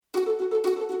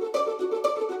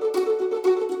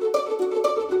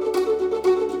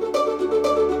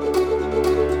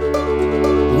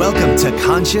to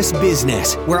Conscious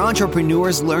Business, where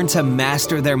entrepreneurs learn to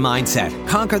master their mindset,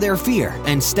 conquer their fear,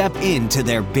 and step into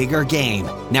their bigger game.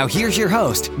 Now here's your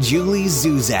host, Julie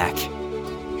Zuzak.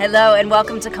 Hello and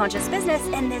welcome to Conscious Business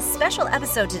in this special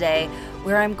episode today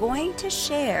where I'm going to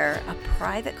share a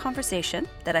private conversation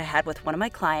that I had with one of my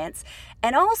clients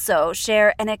and also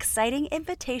share an exciting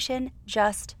invitation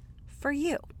just for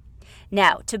you.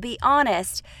 Now, to be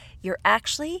honest, you're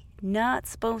actually not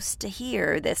supposed to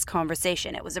hear this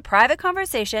conversation. It was a private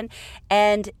conversation,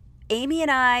 and Amy and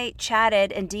I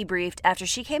chatted and debriefed after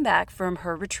she came back from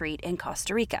her retreat in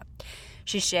Costa Rica.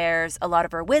 She shares a lot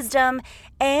of her wisdom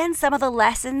and some of the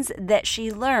lessons that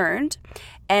she learned.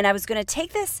 And I was going to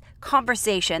take this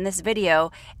conversation, this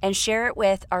video, and share it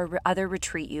with our other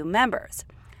Retreat U members.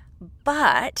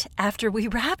 But after we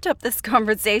wrapped up this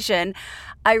conversation,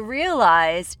 I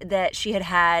realized that she had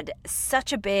had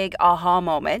such a big aha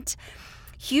moment,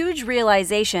 huge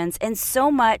realizations, and so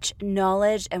much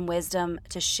knowledge and wisdom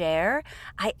to share.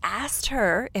 I asked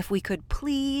her if we could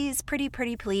please, pretty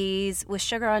please, with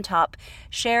sugar on top,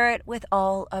 share it with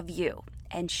all of you.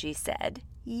 And she said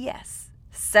yes.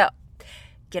 So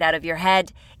get out of your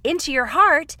head, into your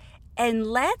heart, and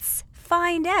let's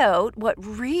find out what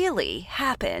really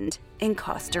happened in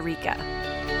Costa Rica.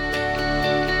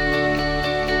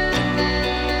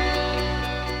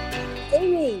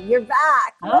 Amy, you're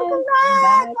back. Welcome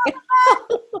back.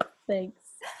 Thanks.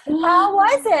 How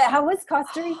was it? How was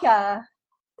Costa Rica?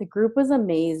 The group was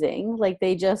amazing. Like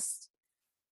they gelled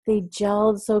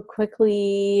so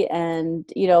quickly, and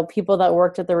people that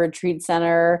worked at the retreat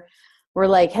center were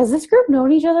like, has this group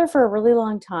known each other for a really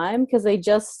long time? Because they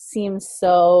just seem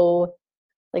so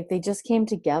like they just came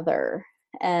together,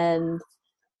 and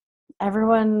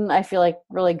everyone, I feel like,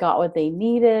 really got what they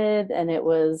needed, and it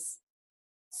was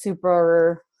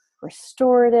super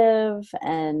restorative.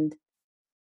 And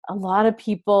a lot of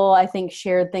people, I think,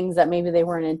 shared things that maybe they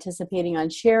weren't anticipating on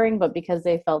sharing, but because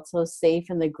they felt so safe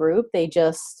in the group, they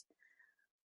just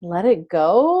let it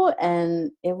go, and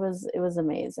it was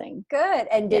amazing. Good.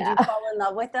 And did you fall in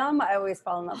love with them? I always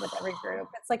fall in love with every group.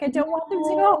 It's like I don't want them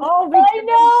to go home. I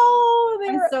know.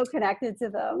 I'm so connected to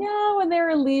them. Yeah, when they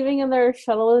were leaving and their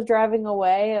shuttle was driving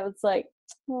away, it was like,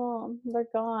 oh, they're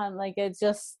gone. Like it was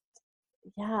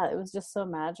just so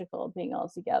magical being all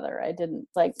together. I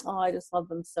just love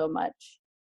them so much.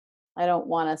 I don't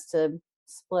want us to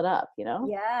split up,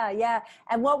 Yeah.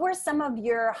 And what were some of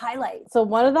your highlights? So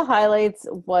one of the highlights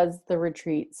was the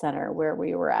retreat center where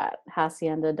we were at,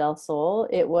 Hacienda del Sol.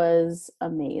 It was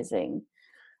amazing.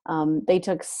 They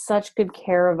took such good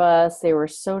care of us. They were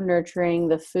so nurturing.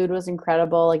 The food was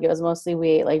incredible. Like it was mostly,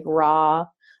 we ate like raw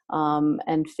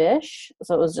and fish.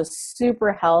 So it was just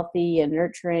super healthy and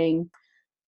nurturing.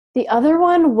 The other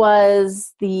one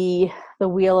was the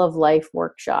Wheel of Life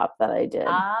workshop that I did.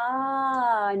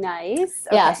 Ah, nice.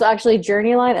 Okay. Yeah, so actually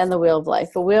Journey Line and the Wheel of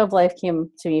Life. The Wheel of Life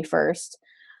came to me first.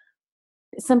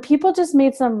 Some people just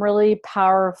made some really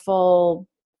powerful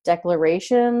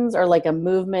declarations or like a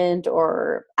movement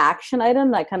or action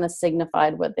item that kind of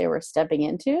signified what they were stepping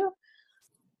into.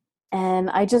 And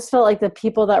I just felt like the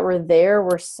people that were there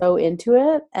were so into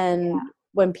it. And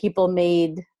when people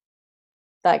made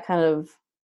that kind of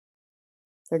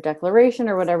their declaration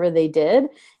or whatever they did,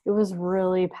 it was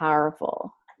really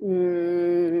powerful.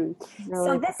 Really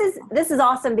so this is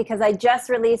awesome because I just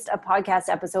released a podcast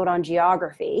episode on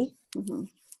geography,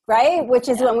 right? Which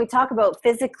is when we talk about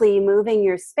physically moving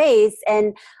your space.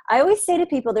 And I always say to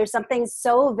people, there's something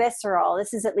so visceral.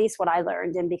 This is at least what I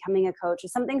learned in becoming a coach.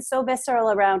 There's something so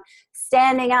visceral around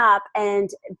standing up and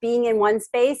being in one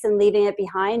space and leaving it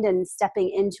behind and stepping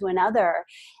into another.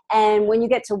 And when you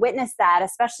get to witness that,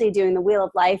 especially doing the Wheel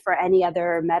of Life or any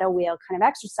other meta wheel kind of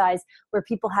exercise where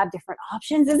people have different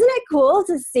options, isn't it cool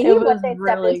to see what they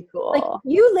step into? Cool. Like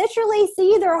you literally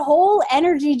see their whole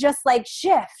energy just like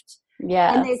shift.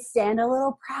 Yeah. And they stand a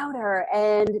little prouder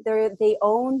and they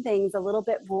own things a little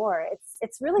bit more.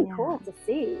 It's really cool to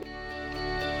see.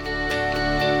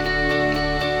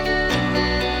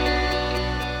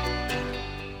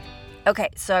 Okay,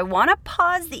 so I want to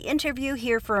pause the interview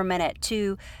here for a minute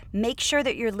to make sure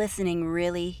that you're listening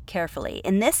really carefully.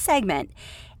 In this segment,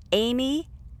 Amy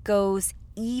goes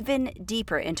even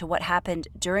deeper into what happened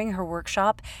during her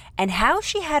workshop and how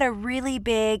she had a really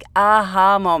big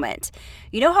aha moment.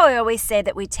 You know how I always say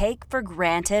that we take for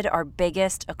granted our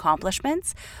biggest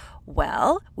accomplishments?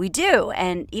 Well, we do,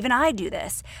 and even I do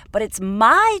this, but it's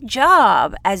my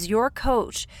job as your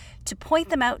coach to point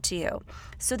them out to you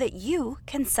so that you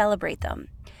can celebrate them.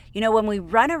 You know, when we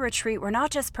run a retreat, we're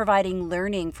not just providing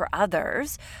learning for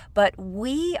others, but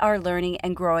we are learning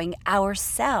and growing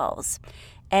ourselves.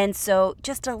 And so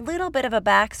just a little bit of a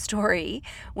backstory.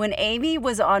 When Amy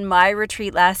was on my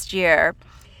retreat last year,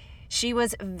 she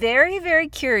was very, very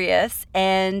curious,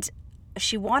 and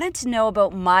she wanted to know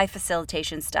about my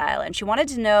facilitation style, and she wanted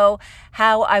to know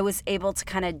how I was able to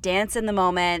kind of dance in the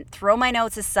moment, throw my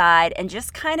notes aside, and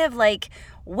just kind of like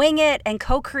wing it and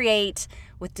co-create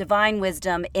with divine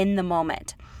wisdom in the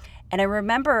moment. And I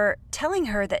remember telling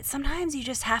her that sometimes you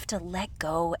just have to let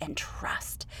go and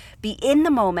trust. Be in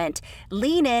the moment,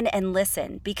 lean in and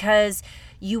listen, because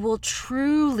you will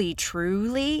truly,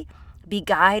 truly be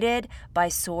guided by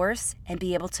source and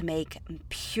be able to make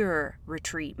pure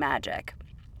retreat magic.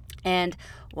 And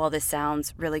while this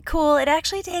sounds really cool, it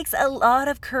actually takes a lot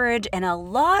of courage and a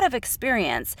lot of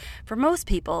experience. For most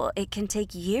people, it can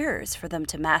take years for them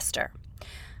to master.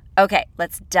 Okay,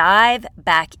 let's dive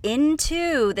back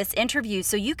into this interview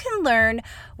so you can learn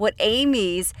what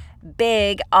Amy's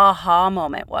big aha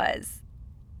moment was.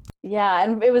 Yeah,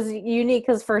 and it was unique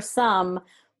because for some,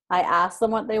 I asked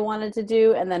them what they wanted to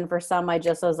do, and then for some, I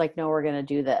was like, no, we're going to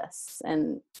do this.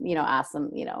 And, ask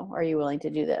them, are you willing to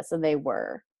do this? And they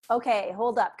were. Okay,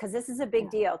 hold up, because this is a big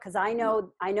deal, because I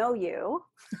know you.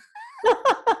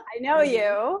 I know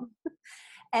you.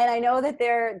 And I know that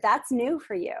that's new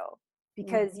for you,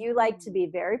 because you like to be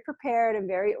very prepared and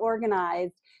very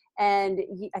organized. And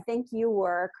I think you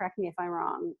were, correct me if I'm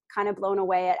wrong, kind of blown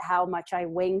away at how much I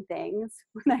wing things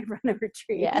when I run a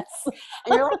retreat. Yes.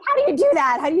 And you're like, how do you do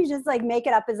that? How do you just like make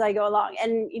it up as I go along?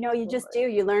 And you just do.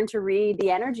 You learn to read the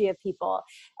energy of people.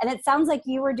 And it sounds like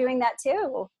you were doing that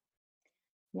too.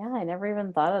 Yeah, I never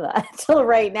even thought of that until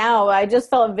right now. I just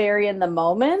felt very in the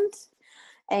moment,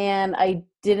 and I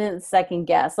didn't second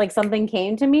guess. Like something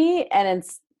came to me, and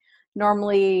it's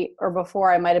normally, or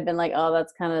before, I might have been like, oh,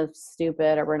 that's kind of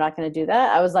stupid, or we're not going to do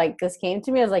that. I was like, this came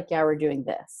to me. I was like, yeah, we're doing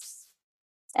this.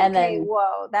 And okay, then,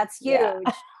 whoa, that's huge. Yeah.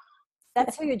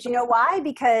 That's huge. You know why?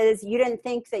 Because you didn't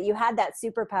think that you had that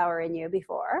superpower in you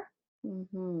before.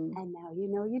 Mm-hmm. And now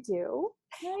you do.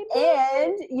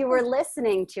 And you were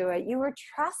listening to it. You were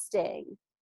trusting.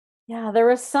 Yeah, there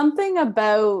was something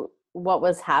about what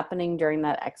was happening during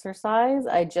that exercise.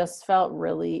 I felt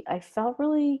really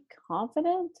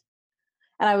confident.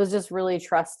 And I was just really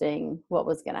trusting what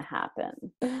was going to happen.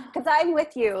 Because I'm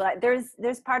with you. Like,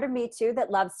 there's part of me too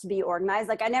that loves to be organized.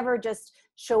 Like I never just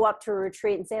show up to a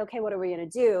retreat and say, okay, what are we going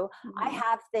to do? Mm-hmm. I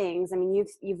have things. I mean,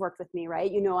 you've worked with me,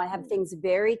 right? I have things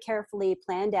very carefully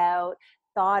planned out,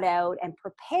 thought out, and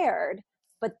prepared.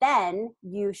 But then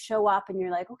you show up and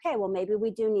you're like, okay, well, maybe we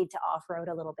do need to off-road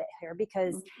a little bit here,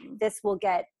 because this will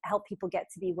help people get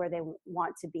to be where they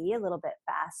want to be a little bit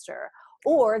faster.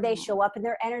 Or they show up and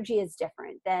their energy is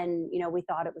different than, we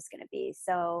thought it was going to be.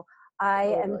 So I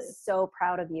am so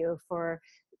proud of you for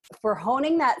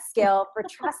honing that skill, for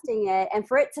trusting it, and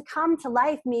for it to come to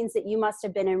life means that you must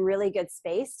have been in really good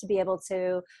space to be able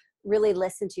to really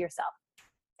listen to yourself.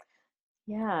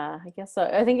 Yeah, I guess so.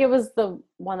 I think it was the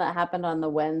one that happened on the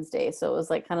Wednesday. So it was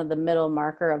like kind of the middle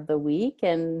marker of the week.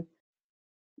 And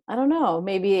I don't know,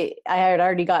 maybe I had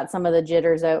already got some of the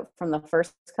jitters out from the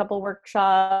first couple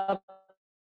workshops.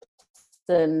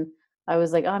 And I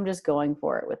was like, oh, I'm just going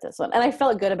for it with this one. And I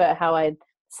felt good about how I'd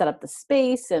set up the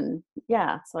space. And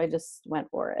yeah, so I just went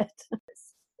for it.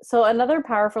 So another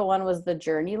powerful one was the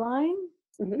journey line.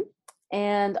 Mm-hmm.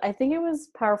 And I think it was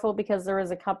powerful because there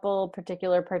was a couple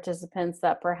particular participants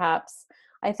that perhaps,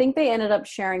 I think they ended up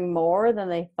sharing more than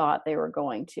they thought they were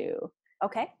going to.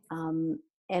 Okay.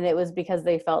 And it was because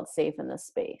they felt safe in the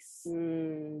space.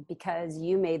 Because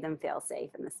you made them feel safe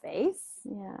in the space.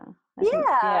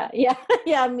 Yeah.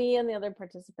 Yeah. Me and the other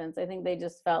participants, I think they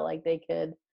just felt like they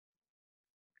could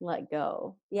let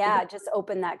go. Yeah. Just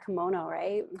open that kimono,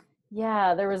 right?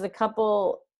 Yeah. There was a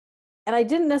couple, and I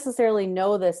didn't necessarily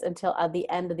know this until at the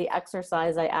end of the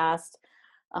exercise. I asked,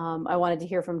 I wanted to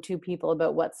hear from two people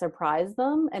about what surprised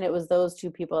them. And it was those two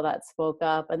people that spoke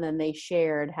up, and then they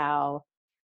shared how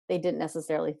they didn't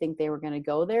necessarily think they were going to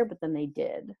go there, but then they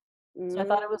did. So I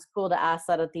thought it was cool to ask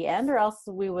that at the end, or else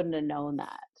we wouldn't have known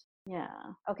that. Yeah.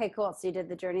 Okay, cool. So you did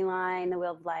the journey line, the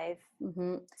wheel of life.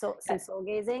 Mm-hmm. So some soul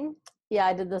gazing? Yeah,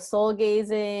 I did the soul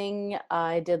gazing.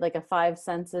 I did like a 5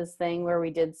 senses thing where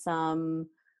we did some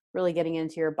really getting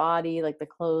into your body, like the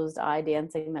closed eye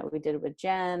dancing that we did with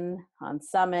Jen on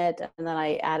Summit. And then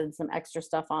I added some extra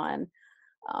stuff on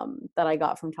that I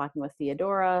got from talking with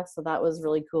Theodora. So that was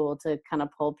really cool to kind of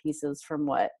pull pieces from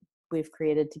what we've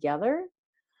created together.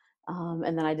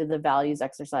 And then I did the values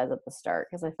exercise at the start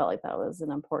because I felt like that was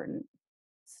an important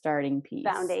starting piece.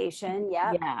 Foundation,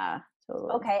 yeah. Yeah,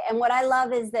 totally. Okay, and what I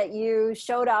love is that you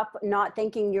showed up not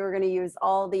thinking you were going to use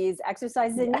all these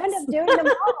exercises, and you ended up doing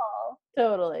them all.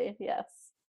 Totally, yes.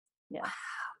 Yeah.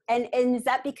 And is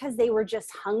that because they were just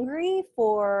hungry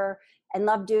for and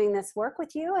loved doing this work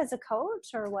with you as a coach,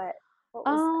 or what? What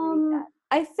was underneath that?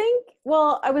 I think,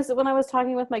 well, when I was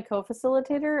talking with my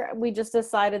co-facilitator, we just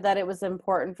decided that it was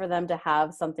important for them to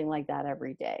have something like that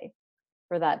every day,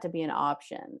 for that to be an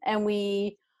option. And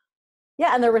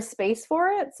and there was space for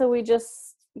it. So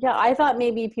I thought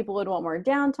maybe people would want more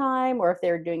downtime, or if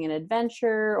they were doing an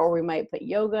adventure, or we might put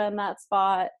yoga in that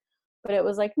spot. But it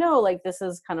was like, no, like this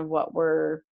is kind of what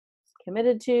we're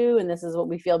committed to, and this is what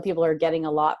we feel people are getting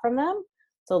a lot from them.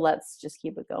 So let's just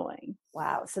keep it going.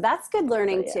 Wow. So that's good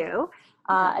learning too.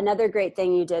 Another great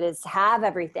thing you did is have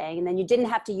everything, and then you didn't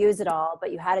have to use it all,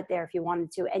 but you had it there if you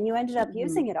wanted to, and you ended up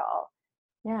using it all.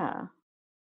 Yeah.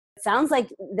 It sounds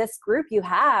like this group you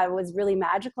had was really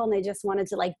magical, and they just wanted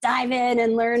to like dive in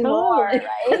and learn more, right?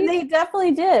 They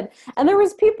definitely did. And there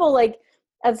was people like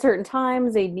at certain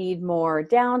times they need more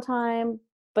downtime,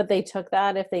 but they took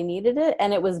that if they needed it,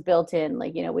 and it was built in.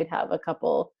 Like, we'd have a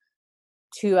couple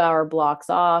 2-hour blocks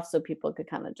off so people could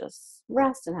kind of just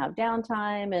rest and have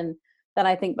downtime. And then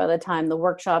I think by the time the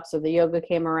workshops or the yoga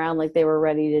came around, like they were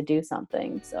ready to do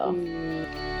something. So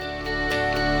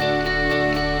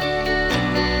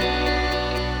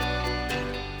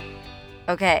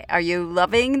Okay, are you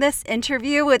loving this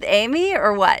interview with Amy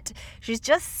or what? She's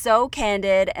just so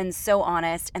candid and so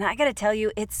honest. And I got to tell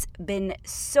you, it's been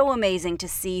so amazing to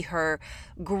see her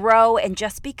grow and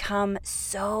just become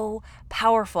so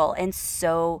powerful and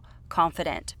so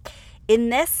confident. In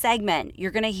this segment,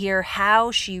 you're going to hear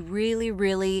how she really,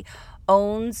 really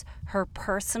owns her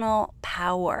personal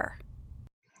power.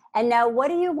 And now, what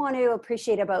do you want to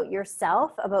appreciate about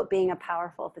yourself, about being a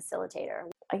powerful facilitator?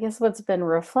 I guess what's been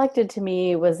reflected to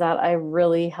me was that I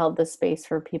really held the space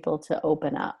for people to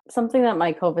open up. Something that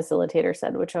my co-facilitator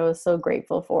said, which I was so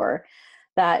grateful for,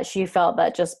 that she felt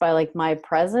that just by like my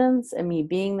presence and me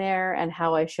being there and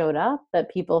how I showed up, that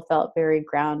people felt very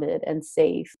grounded and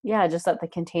safe. Yeah, just that the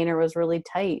container was really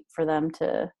tight for them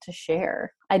to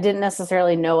share. I didn't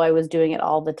necessarily know I was doing it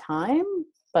all the time,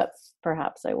 but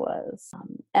perhaps I was.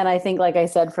 And I think, like I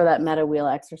said, for that meta wheel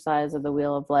exercise or the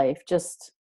wheel of life,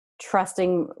 just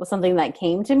trusting something that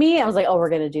came to me. I was like, oh, we're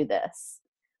going to do this.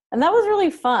 And that was really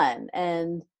fun.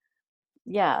 And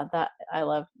yeah, that I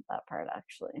love that part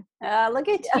actually. Look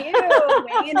at you,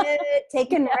 winging it,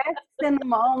 taking risks in the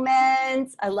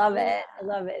moment. I love it. I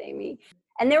love it, Amy.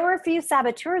 And there were a few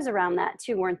saboteurs around that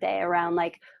too, weren't they? Around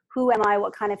like, who am I?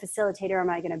 What kind of facilitator am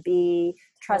I going to be?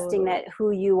 Trusting that who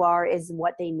you are is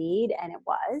what they need. And it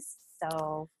was.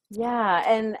 So yeah.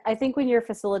 And I think when you're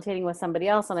facilitating with somebody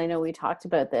else, and I know we talked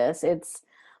about this, it's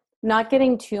not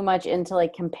getting too much into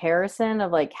like comparison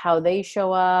of like how they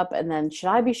show up and then should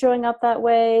I be showing up that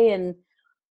way? And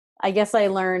I guess I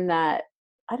learned that,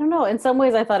 I don't know, in some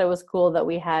ways I thought it was cool that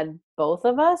we had both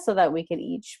of us so that we could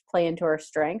each play into our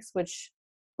strengths, which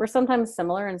were sometimes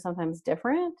similar and sometimes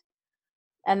different.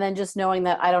 And then just knowing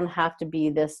that I don't have to be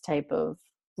this type of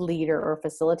leader or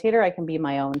facilitator, I can be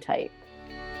my own type.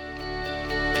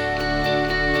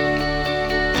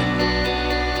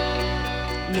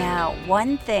 Now,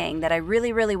 one thing that I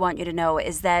really, really want you to know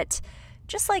is that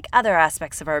just like other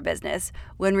aspects of our business,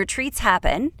 when retreats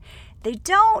happen, they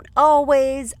don't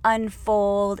always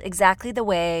unfold exactly the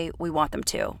way we want them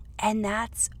to. And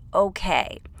that's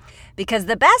okay. Because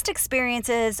the best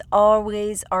experiences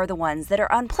always are the ones that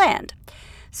are unplanned.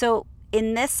 So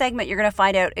in this segment, you're going to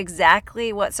find out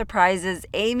exactly what surprises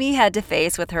Amy had to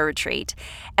face with her retreat.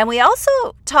 And we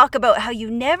also talk about how you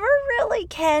never really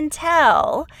can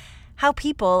tell how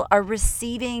people are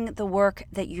receiving the work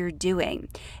that you're doing.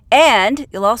 And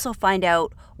you'll also find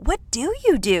out, what do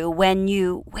you do when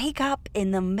you wake up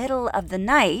in the middle of the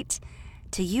night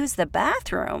to use the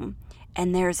bathroom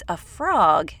and there's a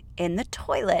frog in the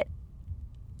toilet?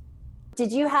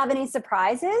 Did you have any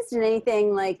surprises? Did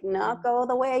anything like not go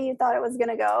the way you thought it was going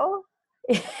to go?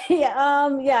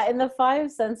 Yeah, in the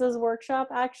 5 senses workshop,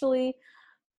 actually,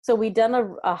 so we'd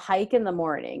done a hike in the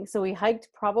morning. So we hiked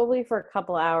probably for a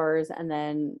couple hours, and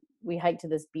then we hiked to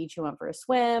this beach and went for a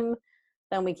swim.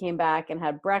 Then we came back and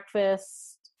had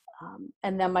breakfast.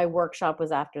 And then my workshop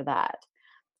was after that.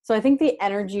 So I think the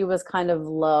energy was kind of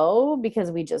low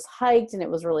because we just hiked and it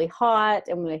was really hot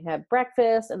and we had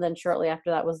breakfast. And then shortly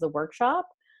after that was the workshop.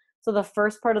 So the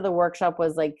first part of the workshop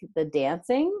was like the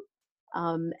dancing.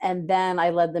 And then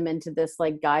I led them into this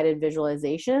like guided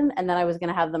visualization. And then I was going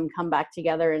to have them come back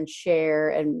together and share.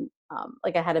 And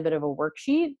like I had a bit of a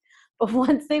worksheet. But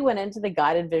once they went into the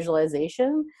guided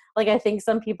visualization, like I think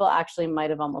some people actually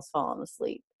might have almost fallen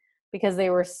asleep because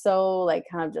they were so like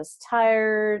kind of just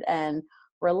tired and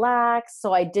relaxed.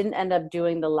 So I didn't end up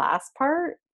doing the last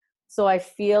part. So I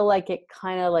feel like it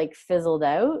kind of like fizzled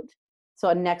out.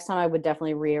 So next time I would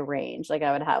definitely rearrange. Like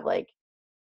I would have like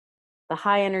the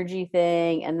high energy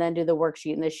thing and then do the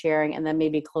worksheet and the sharing and then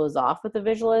maybe close off with the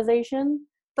visualization.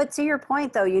 But to your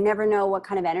point, though, you never know what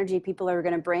kind of energy people are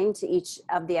going to bring to each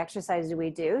of the exercises we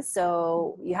do.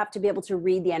 So you have to be able to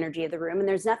read the energy of the room. And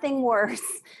there's nothing worse,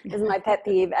 this is my pet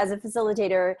peeve, as a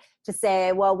facilitator, to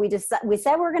say, well, we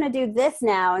said we're going to do this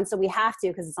now, and so we have to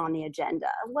because it's on the agenda.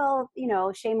 Well, you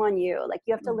know, shame on you. Like,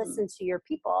 you have to listen to your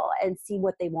people and see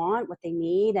what they want, what they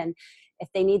need. And if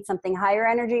they need something higher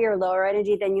energy or lower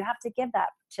energy, then you have to give that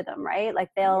to them, right? Like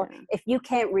if you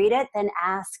can't read it, then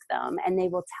ask them and they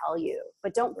will tell you.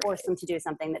 But don't force them to do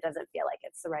something that doesn't feel like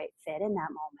it's the right fit in that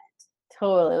moment.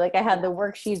 Totally. Like I had the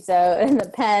worksheets out and the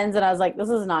pens and I was like,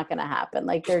 this is not going to happen.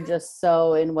 Like they're just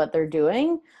so in what they're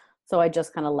doing. So I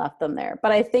just kind of left them there.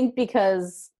 But I think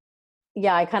because,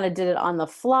 I kind of did it on the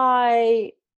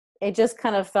fly. It just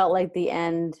kind of felt like the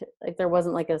end, like there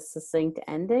wasn't like a succinct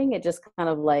ending. It just kind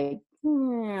of like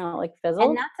fizzled.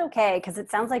 And that's okay, because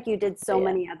it sounds like you did so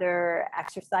many other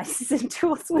exercises and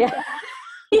tools with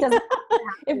that.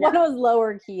 If one was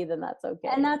lower key, then that's okay.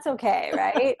 And that's okay,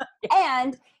 right?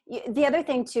 And the other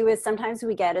thing too is sometimes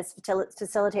we get, as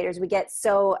facilitators, we get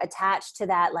so attached to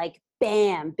that, like,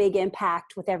 bam, big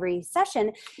impact with every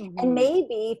session. And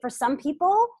maybe for some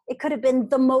people, it could have been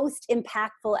the most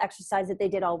impactful exercise that they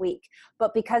did all week.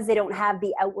 But because they don't have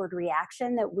the outward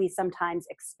reaction that we sometimes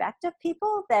expect of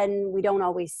people, then we don't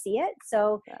always see it.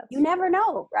 So you never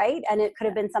know, right? And it could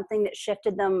have been something that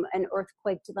shifted them, an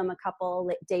earthquake to them a couple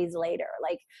days later.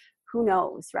 Like, who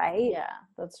knows, right? Yeah,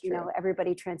 that's true. You know,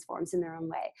 everybody transforms in their own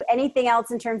way. Anything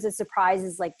else in terms of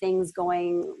surprises, like things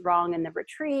going wrong in the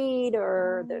retreat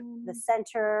or the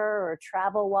center or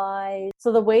travel-wise?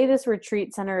 So the way this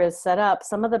retreat center is set up,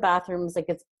 some of the bathrooms, like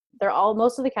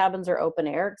most of the cabins are open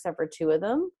air except for 2 of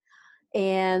them.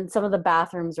 And some of the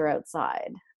bathrooms are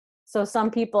outside. So some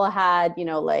people had,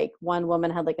 like one woman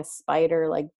had like a spider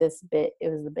like this big.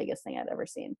 It was the biggest thing I'd ever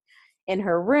seen in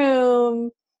her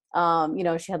room.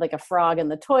 She had like a frog in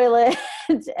the toilet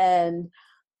and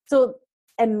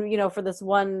for this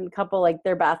one couple, like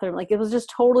their bathroom, like it was just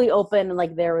totally open and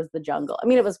like there was the jungle. I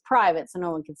mean, it was private, so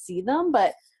no one could see them,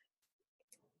 but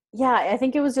I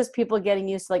think it was just people getting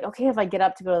used to like, okay, if I get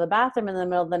up to go to the bathroom in the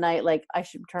middle of the night, like I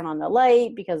should turn on the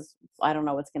light because I don't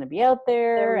know what's going to be out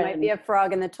there. There might be a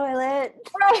frog in the toilet.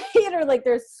 Right. Or like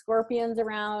there's scorpions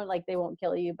around, like they won't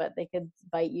kill you, but they could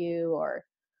bite you or,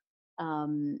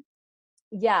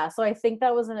 so I think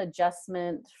that was an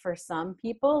adjustment for some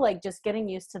people, like just getting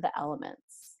used to the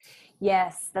elements.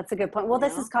 Yes, that's a good point. Well,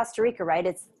 this is Costa Rica, right?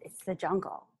 It's the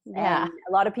jungle. Yeah. And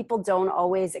a lot of people don't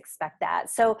always expect that.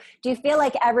 So do you feel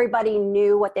like everybody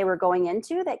knew what they were going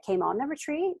into that came on the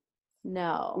retreat?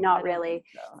 No. Not really.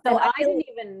 So I didn't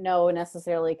even know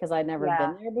necessarily because I'd never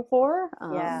been there before.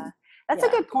 That's a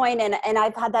good point. And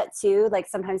I've had that too. Like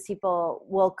sometimes people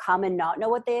will come and not know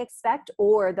what they expect,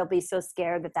 or they'll be so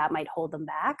scared that might hold them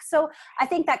back. So I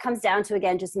think that comes down to,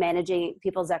 again, just managing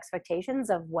people's expectations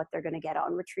of what they're going to get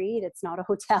on retreat. It's not a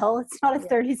hotel. It's not a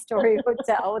 30-story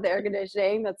hotel with air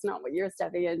conditioning. That's not what you're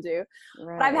stepping into.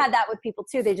 Right. But I've had that with people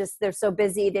too. They're so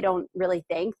busy. They don't really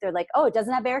think. They're like, oh, it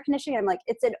doesn't have air conditioning. I'm like,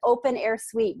 it's an open air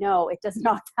suite. No, it does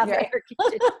not have air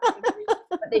conditioning.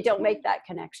 But they don't make that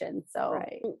connection. So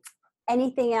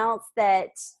anything else that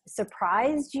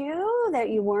surprised you that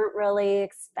you weren't really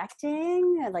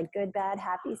expecting? Like good, bad,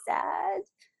 happy, sad?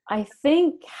 I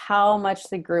think how much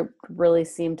the group really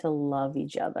seemed to love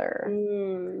each other.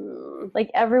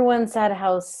 Like everyone said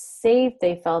how safe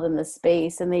they felt in the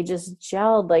space and they just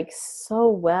gelled like so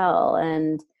well.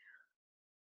 And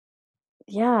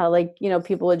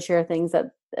people would share things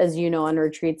that, as on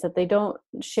retreats that they don't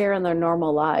share in their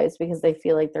normal lives because they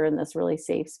feel like they're in this really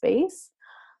safe space.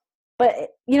 But,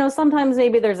 sometimes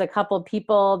maybe there's a couple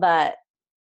people that,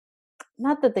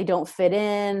 not that they don't fit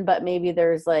in, but maybe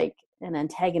there's like an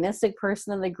antagonistic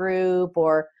person in the group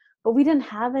but we didn't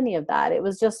have any of that. It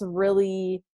was just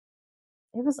really,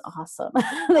 it was awesome.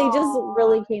 They just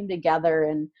really came together.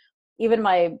 And even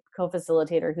my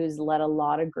co-facilitator who's led a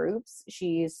lot of groups,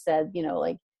 she said,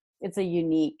 like it's a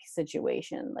unique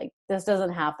situation. Like this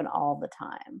doesn't happen all the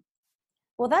time.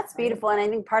 Well, that's beautiful. And I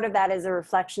think part of that is a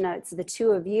reflection of it's the two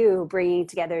of you bringing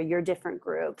together your different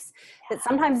groups. That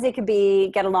sometimes they could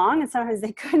get along and sometimes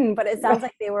they couldn't, but it sounds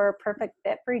like they were a perfect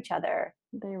fit for each other.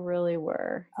 They really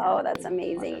were. Oh, that's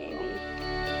amazing, Amy.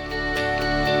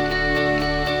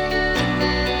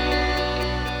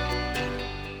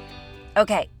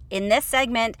 Okay, in this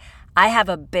segment, I have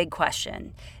a big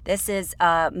question. This is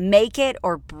a make it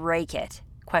or break it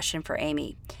question for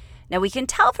Amy. Now, we can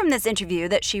tell from this interview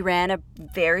that she ran a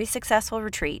very successful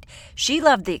retreat. She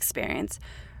loved the experience.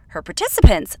 Her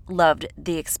participants loved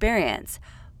the experience.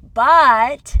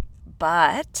 But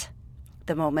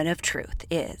the moment of truth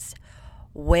is,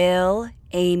 will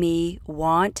Amy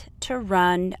want to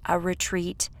run a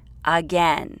retreat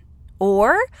again?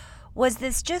 Or was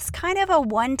this just kind of a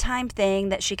one-time thing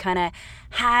that she kind of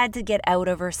had to get out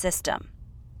of her system?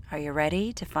 Are you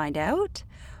ready to find out?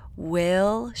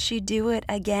 Will she do it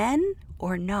again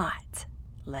or not?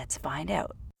 Let's find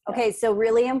out. Okay, so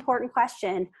really important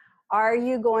question. Are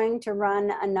you going to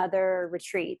run another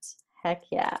retreat? Heck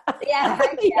yeah. Yeah,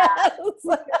 heck yeah.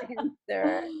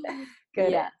 Yes.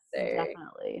 Good Yes, answer.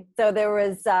 definitely. So there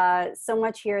was so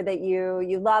much here that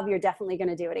you love. You're definitely going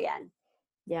to do it again.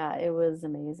 Yeah, it was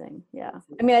amazing. Yeah.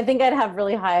 I mean, I think I'd have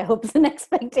really high hopes and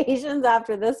expectations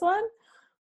after this one,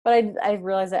 but I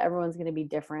realize that everyone's going to be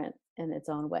different in its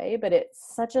own way, but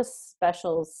it's such a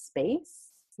special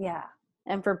space. Yeah.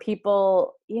 And for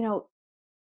people,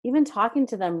 even talking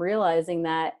to them, realizing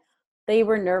that they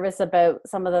were nervous about,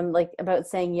 some of them, like about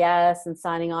saying yes and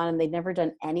signing on, and they'd never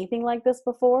done anything like this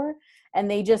before. And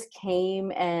they just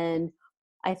came, and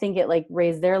I think it like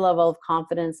raised their level of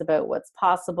confidence about what's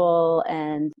possible.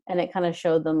 And it kind of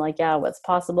showed them like, yeah, what's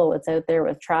possible, what's out there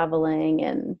with traveling.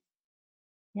 And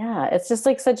yeah, it's just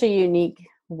like such a unique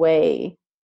way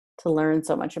to learn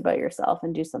so much about yourself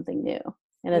and do something new.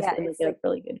 And it's been like a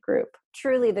really good group.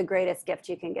 Truly the greatest gift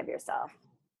you can give yourself.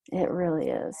 It really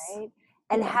is. Right?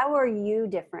 And how are you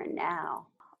different now?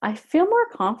 I feel more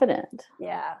confident.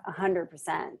 Yeah, 100%.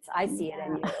 I see it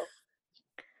in you.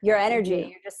 Your energy.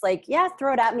 You're just like, yeah,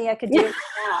 throw it at me. I could do it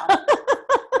now.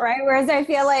 Right? Whereas I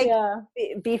feel like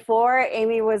before,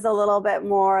 Amy was a little bit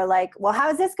more like, well,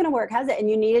 how is this going to work? How's it? And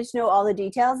you needed to know all the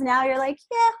details. Now you're like,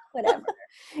 yeah, whatever.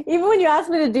 Even when you asked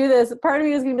me to do this, part of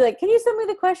me was going to be like, can you send me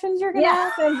the questions you're going to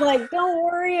ask? I was like, don't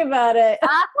worry about it.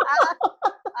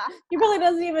 He probably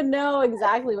doesn't even know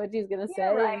exactly what she's going to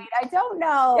say. Right. I don't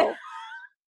know.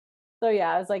 So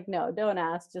yeah, I was like, no, don't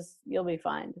ask. Just, you'll be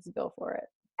fine. Just go for it.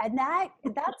 And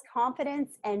that's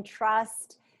confidence and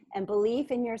trust and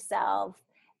belief in yourself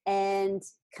and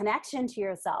connection to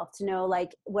yourself, to know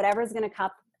like whatever's going to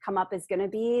come up is going to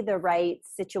be the right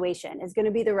situation, is going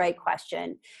to be the right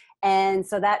question. And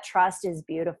so that trust is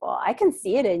beautiful. I can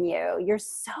see it in you. You're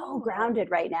so grounded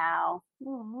right now.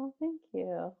 Oh, thank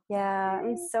you. Yeah,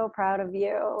 I'm so proud of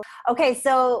you. Okay,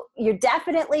 so you're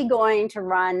definitely going to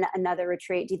run another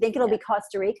retreat. Do you think it'll be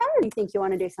Costa Rica, or do you think you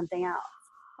want to do something else?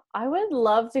 I would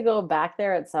love to go back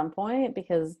there at some point,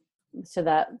 because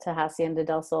to Hacienda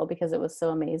del Sol, because it was so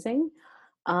amazing.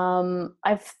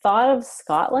 I've thought of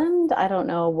Scotland. I don't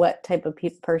know what type of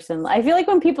person. I feel like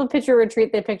when people picture a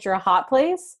retreat, they picture a hot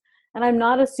place, and I'm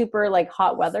not a super like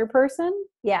hot weather person.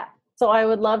 Yeah. So I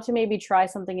would love to maybe try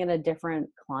something in a different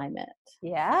climate.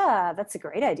 Yeah, that's a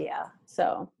great idea.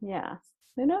 So yeah,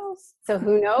 who knows? So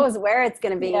who knows where it's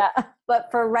going to be. Yeah. But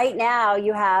for right now,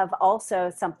 you have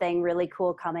also something really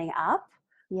cool coming up.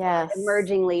 Yes.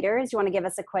 Emerging leaders. You want to give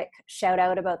us a quick shout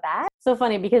out about that? So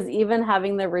funny, because even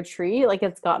having the retreat, like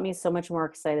it's got me so much more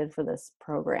excited for this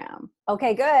program.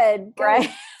 Okay, good. Right.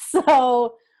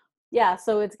 So yeah,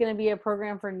 so it's going to be a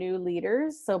program for new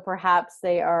leaders. So perhaps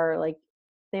they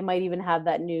might even have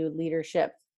that new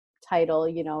leadership title,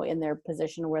 in their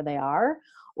position where they are.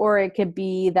 Or it could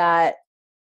be that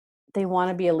they want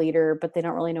to be a leader, but they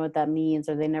don't really know what that means,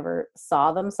 or they never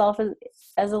saw themselves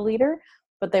as a leader,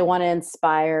 but they want to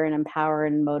inspire and empower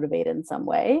and motivate in some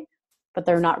way, but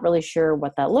they're not really sure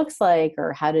what that looks like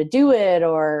or how to do it,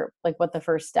 or like what the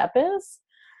first step is.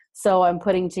 So I'm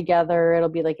putting together, it'll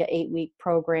be like an 8-week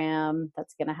program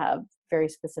that's going to have very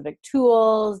specific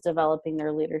tools, developing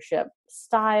their leadership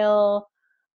style,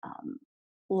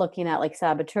 looking at like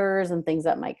saboteurs and things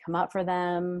that might come up for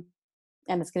them.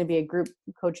 And it's going to be a group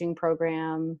coaching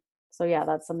program. So yeah,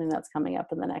 that's something that's coming up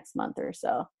in the next month or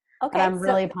so. Okay. And I'm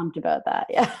really pumped about that.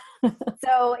 Yeah.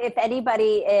 So if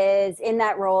anybody is in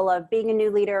that role of being a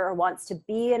new leader, or wants to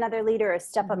be another leader, or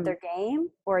step up their game,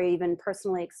 or even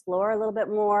personally explore a little bit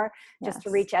more, just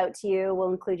to reach out to you,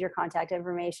 we'll include your contact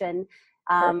information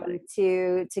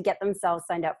to get themselves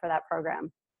signed up for that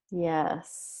program.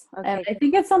 Yes. Okay. And I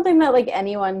think it's something that like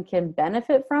anyone can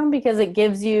benefit from, because it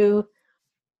gives you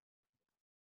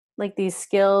like these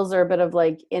skills, or a bit of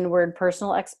like inward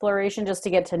personal exploration, just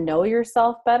to get to know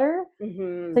yourself better.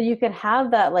 So you could have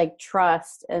that like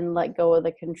trust and let go of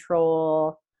the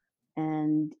control.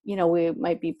 And, we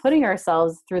might be putting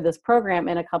ourselves through this program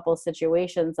in a couple of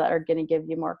situations that are going to give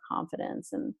you more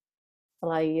confidence and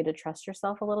allow you to trust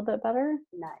yourself a little bit better.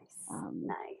 Nice.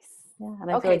 Nice. Yeah,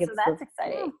 and I feel Okay, like so that's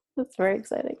exciting. it's very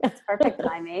exciting. Perfect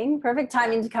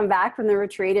timing to come back from the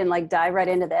retreat and like dive right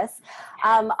into this.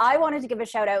 I wanted to give a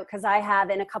shout out because I have,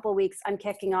 in a couple of weeks, I'm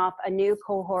kicking off a new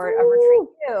cohort of Retreat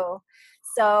U.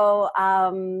 So,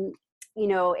 you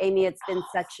know, Amy, it's been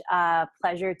such a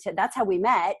pleasure that's how we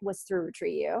met, was through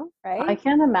Retreat U, right? I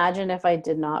can't imagine if I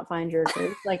did not find your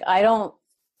group. Like, I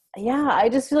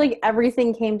just feel like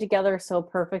everything came together so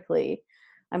perfectly.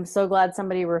 I'm so glad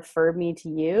somebody referred me to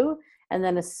you. And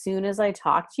then as soon as I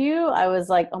talked to you, I was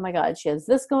like, oh my God, she has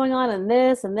this going on and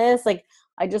this and this. Like,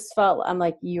 I just felt, I'm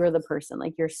like, you're the person.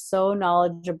 Like, you're so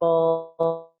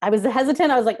knowledgeable. I was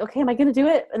hesitant. I was like, okay, am I going to do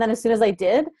it? And then as soon as I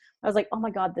did, I was like, oh my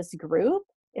God, this group,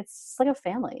 it's like a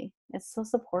family. It's so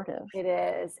supportive. It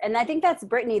is. And I think that's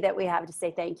Brittany that we have to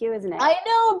say thank you, isn't it? I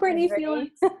know, Brittany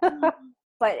Felix.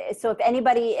 But so if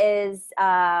anybody is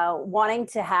wanting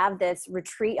to have this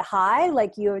retreat high,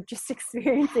 like you're just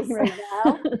experiencing right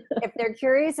now, if they're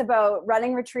curious about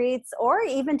running retreats or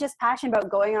even just passionate about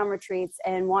going on retreats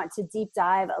and want to deep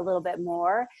dive a little bit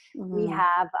more, we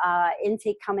have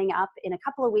intake coming up in a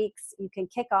couple of weeks. You can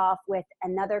kick off with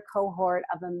another cohort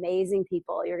of amazing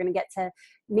people. You're going to get to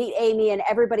meet Amy and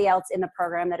everybody else in the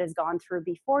program that has gone through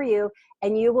before you.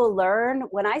 And you will learn,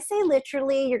 when I say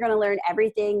literally, you're going to learn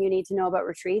everything you need to know about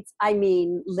retreats. I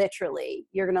mean, literally,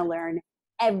 you're going to learn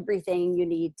everything you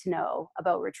need to know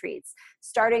about retreats,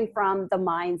 starting from the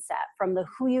mindset, from the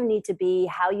who you need to be,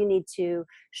 how you need to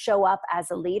show up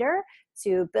as a leader,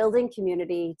 to building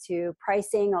community, to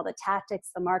pricing, all the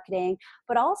tactics, the marketing,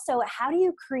 but also how do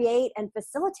you create and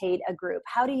facilitate a group?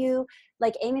 How do you,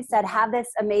 like Amy said, have this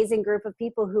amazing group of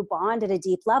people who bond at a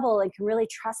deep level and can really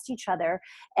trust each other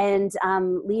and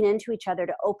lean into each other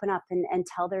to open up and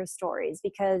tell their stories?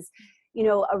 Because you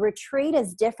know, a retreat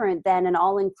is different than an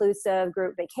all-inclusive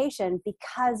group vacation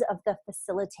because of the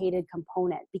facilitated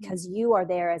component, because you are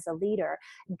there as a leader,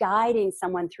 guiding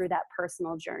someone through that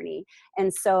personal journey.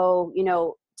 And so, you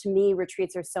know, to me,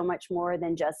 retreats are so much more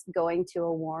than just going to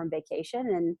a warm vacation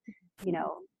and, you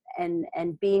know, and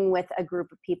being with a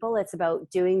group of people. It's about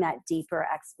doing that deeper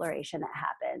exploration that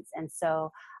happens. And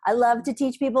so I love to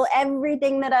teach people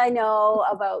everything that I know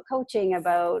about coaching,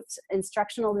 about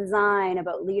instructional design,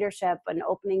 about leadership and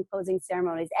opening, closing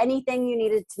ceremonies. Anything you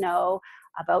needed to know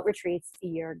about retreats,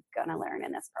 you're going to learn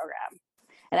in this program.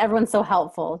 And everyone's so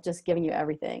helpful, just giving you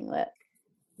everything that,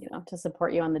 you know, to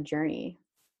support you on the journey.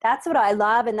 That's what I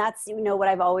love. And that's, you know, what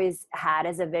I've always had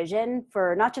as a vision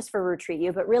for, not just for Retreat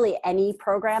U, but really any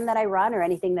program that I run or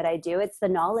anything that I do, it's the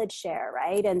knowledge share,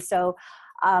 right? And so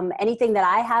anything that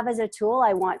I have as a tool,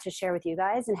 I want to share with you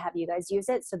guys and have you guys use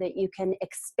it so that you can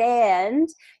expand,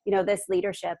 you know, this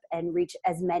leadership and reach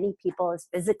as many people as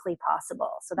physically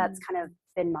possible. So that's kind of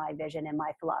been my vision and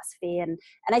my philosophy. And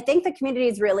I think the community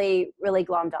is really, really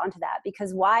glommed onto that,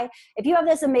 because why, if you have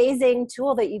this amazing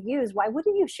tool that you've used, why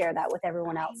wouldn't you share that with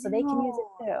everyone else so they can use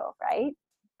it too, right?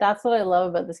 That's what I love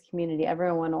about this community.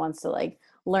 Everyone wants to like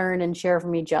learn and share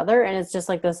from each other. And it's just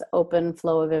like this open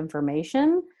flow of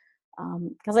information.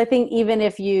 Because I think even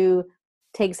if you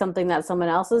take something that someone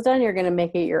else has done, you're going to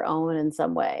make it your own in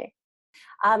some way.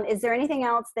 Is there anything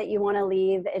else that you want to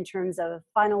leave in terms of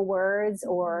final words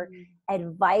or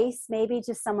advice, maybe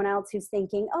to someone else who's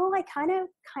thinking, oh, I kind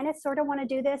of sort of want to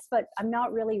do this, but I'm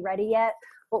not really ready yet?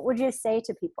 What would you say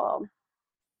to people?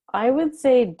 I would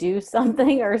say do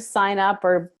something or sign up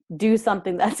or do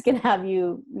something that's going to have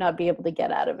you not be able to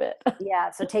get out of it.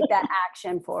 Yeah. So take that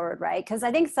action forward, right? Because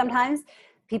I think sometimes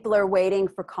people are waiting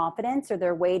for confidence, or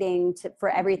they're waiting for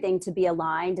everything to be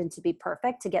aligned and to be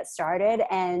perfect to get started.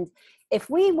 And if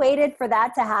we waited for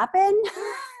that to happen,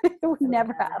 it would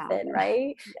never happen,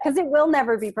 right? Because it will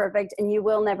never be perfect and you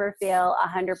will never feel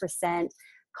 100%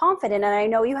 confident. And I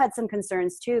know you had some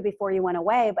concerns too before you went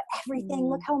away, but everything,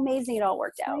 look how amazing it all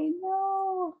worked out. I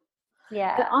know.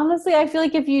 Yeah. But honestly, I feel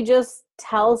like if you just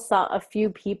tell a few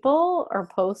people or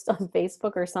post on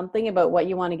Facebook or something about what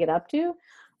you want to get up to,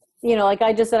 you know, like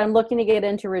I just said, I'm looking to get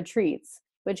into retreats,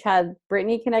 which had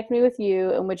Brittany connect me with you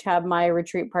and which had my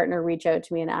retreat partner reach out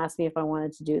to me and ask me if I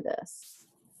wanted to do this.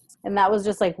 And that was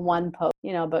just like one post,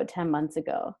 you know, about 10 months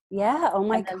ago. Yeah. Oh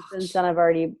my gosh. Since then I've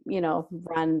already, you know,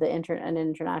 run an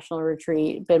international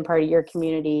retreat, been part of your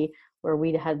community where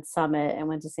we had summit and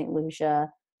went to St.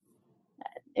 Lucia.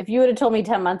 If you would have told me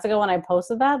 10 months ago when I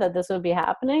posted that this would be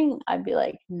happening, I'd be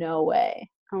like, no way.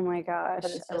 Oh my gosh.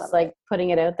 But it's just like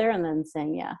putting it out there and then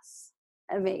saying yes.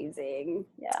 Amazing.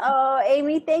 Yeah. Oh,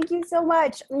 Amy, thank you so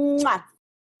much. Mwah.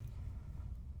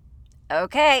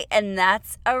 Okay, and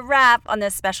that's a wrap on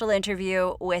this special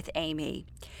interview with Amy.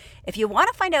 If you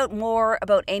want to find out more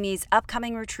about Amy's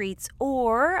upcoming retreats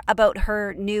or about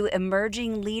her new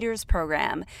Emerging Leaders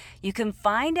program, you can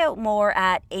find out more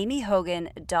at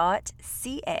amyhogan.ca.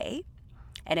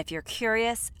 And if you're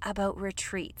curious about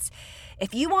retreats,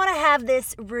 if you want to have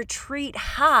this retreat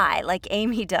high like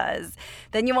Amy does,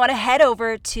 then you want to head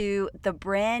over to the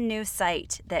brand new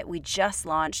site that we just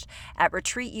launched at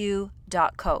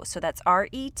retreatu.co. So that's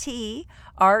retreatu.co.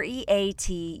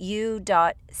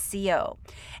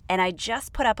 And I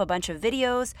just put up a bunch of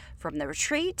videos from the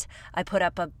retreat. I put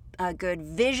up a good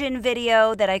vision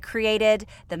video that I created,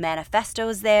 the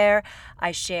manifesto's there.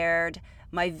 I shared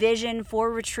my vision for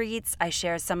retreats. I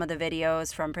share some of the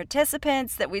videos from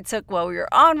participants that we took while we were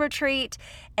on retreat.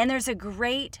 And there's a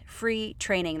great free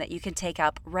training that you can take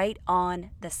up right on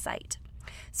the site.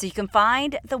 So you can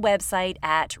find the website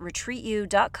at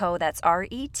retreatu.co. That's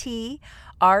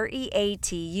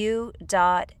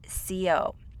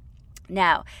retreatu.co.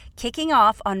 Now, kicking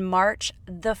off on March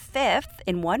the 5th,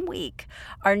 in 1 week,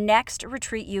 our next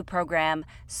Retreat U program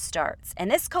starts.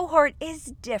 And this cohort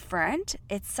is different.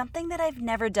 It's something that I've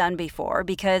never done before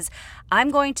because I'm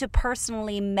going to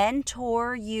personally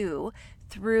mentor you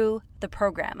through the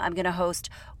program. I'm going to host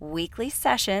weekly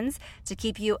sessions to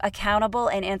keep you accountable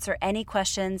and answer any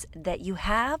questions that you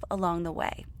have along the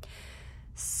way.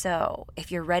 So if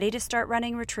you're ready to start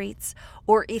running retreats,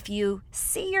 or if you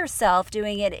see yourself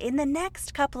doing it in the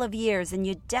next couple of years, then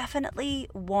you definitely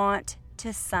want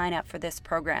to sign up for this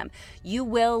program. You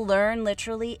will learn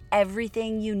literally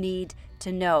everything you need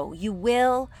to know. You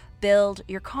will build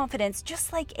your confidence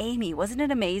just like Amy. Wasn't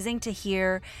it amazing to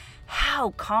hear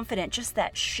how confident, just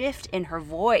that shift in her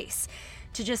voice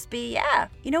to just be, yeah,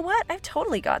 you know what? I've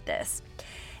totally got this.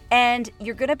 And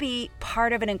you're going to be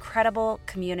part of an incredible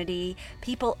community,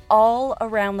 people all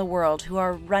around the world who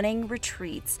are running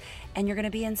retreats, and you're going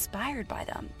to be inspired by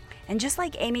them. And just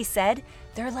like Amy said,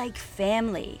 they're like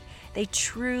family. They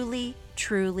truly,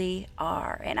 truly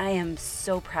are. And I am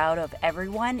so proud of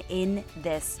everyone in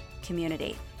this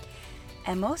community.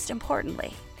 And most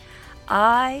importantly,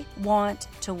 I want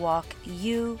to walk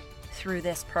you through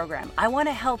this program. I want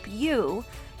to help you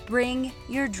bring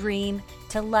your dream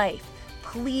to life.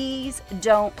 Please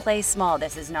don't play small.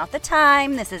 This is not the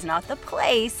time. This is not the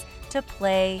place to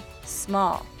play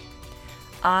small.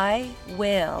 I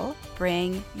will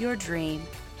bring your dream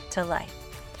to life.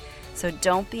 So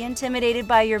don't be intimidated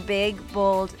by your big,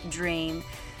 bold dream.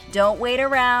 Don't wait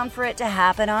around for it to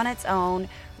happen on its own.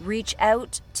 Reach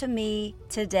out to me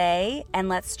today and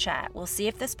let's chat. We'll see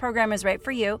if this program is right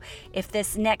for you, if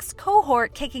this next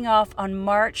cohort kicking off on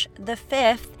March the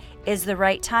 5th is the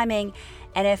right timing.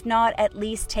 And if not, at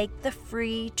least take the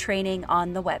free training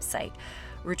on the website,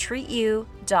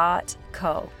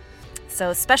 retreatu.co.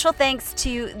 So special thanks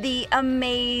to the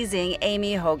amazing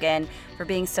Amy Hogan for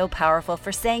being so powerful,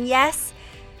 for saying yes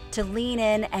to lean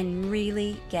in and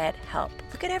really get help.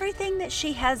 Look at everything that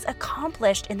she has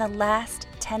accomplished in the last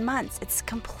 10 months. It's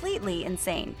completely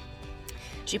insane.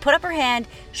 She put up her hand,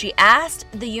 she asked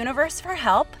the universe for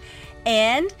help,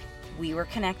 and we were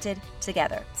connected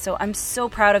together. So I'm so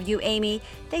proud of you, Amy.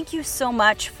 Thank you so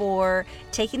much for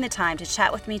taking the time to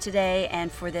chat with me today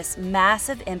and for this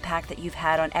massive impact that you've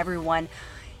had on everyone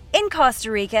in Costa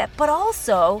Rica, but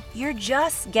also you're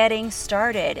just getting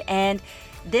started. And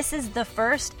this is the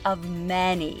first of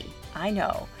many, I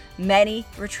know, many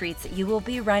retreats that you will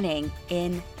be running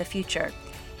in the future.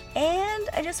 And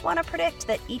I just want to predict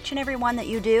that each and every one that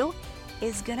you do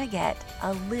is going to get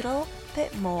a little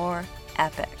bit more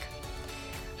epic.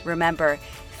 Remember,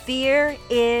 fear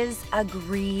is a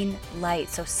green light.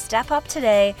 So step up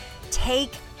today,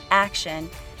 take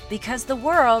action, because the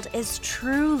world is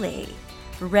truly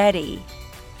ready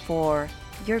for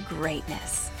your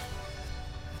greatness.